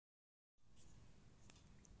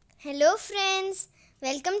Hello friends,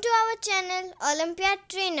 welcome to our channel Olympiad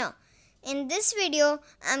Trainer. In this video,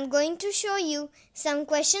 I am going to show you some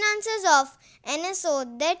question answers of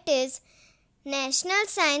NSO, that is National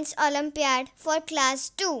Science Olympiad for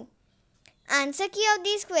Class 2. Answer key of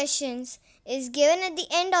these questions is given at the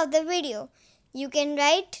end of the video. You can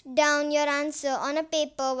write down your answer on a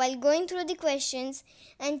paper while going through the questions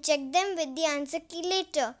and check them with the answer key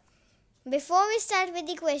later. Before we start with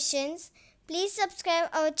the questions, please subscribe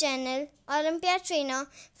our channel Olympiad Trainer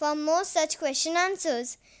for more such question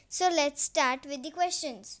answers. So let's start with the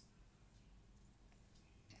questions.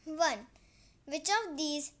 1. Which of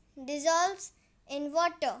these dissolves in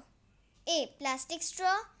water? A. Plastic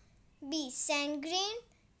straw, B. Sand grain,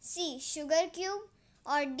 C. Sugar cube,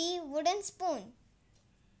 or D. Wooden spoon?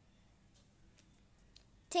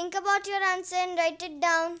 Think about your answer and write it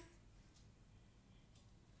down.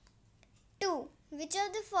 2. Which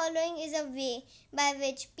of the following is a way by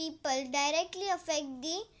which people directly affect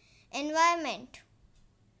the environment?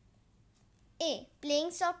 A.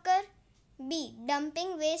 Playing soccer, B.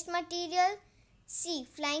 Dumping waste material, C.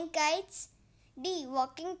 Flying kites, D.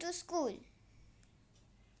 Walking to school.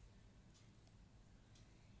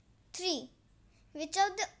 3. When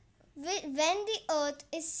the earth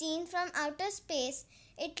is seen from outer space,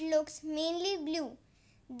 it looks mainly blue.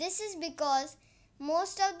 This is because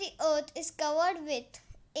most of the earth is covered with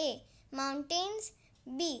A. Mountains,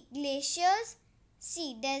 B. Glaciers,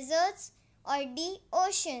 C. Deserts, or D.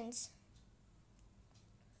 Oceans.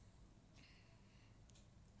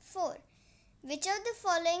 4. Which of the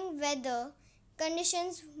following weather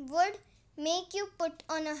conditions would make you put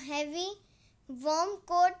on a heavy, warm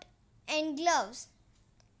coat and gloves?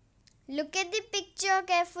 Look at the picture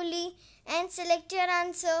carefully and select your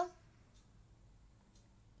answer.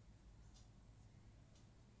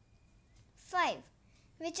 5.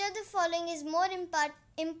 Which of the following is more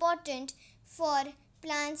important for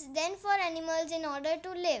plants than for animals in order to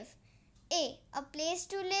live? A. A place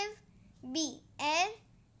to live, B. Air,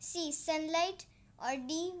 C. Sunlight, or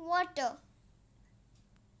D. Water.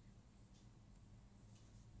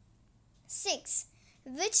 6.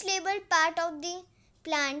 Which labeled part of the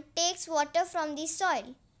plant takes water from the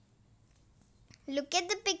soil? Look at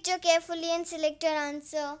the picture carefully and select your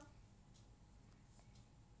answer.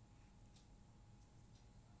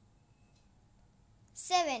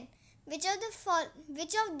 7. Which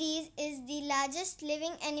of these is the largest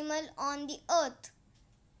living animal on the earth?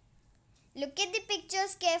 Look at the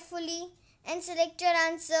pictures carefully and select your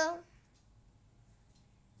answer.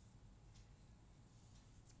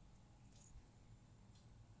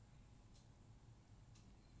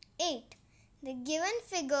 8. The given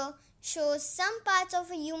figure shows some parts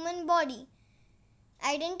of a human body.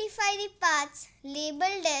 Identify the parts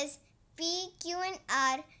labeled as P, Q, and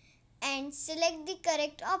R and select the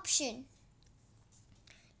correct option.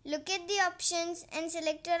 Look at the options and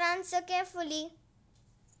select your answer carefully.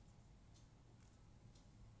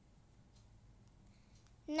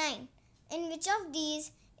 9. In which of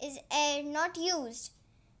these is air not used?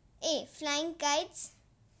 A. Flying kites,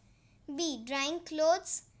 B. Drying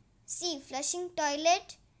clothes, C. Flushing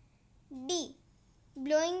toilet, D.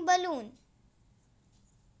 Blowing balloon.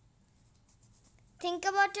 Think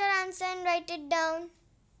about your answer and write it down.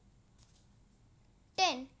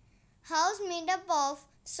 10. House made up of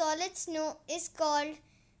solid snow is called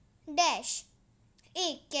dash.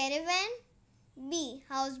 A. Caravan, B.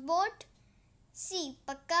 Houseboat, C.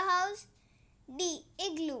 Pakka house, D.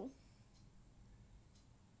 Igloo.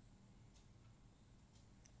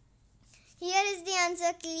 Here is the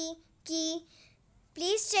answer key.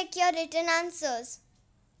 Please check your written answers.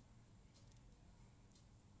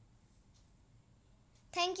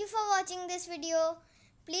 Thank you for watching this video.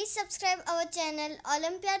 Please subscribe our channel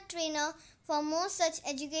Olympiad Trainer for more such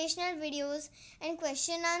educational videos and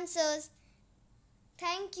question answers.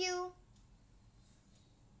 Thank you.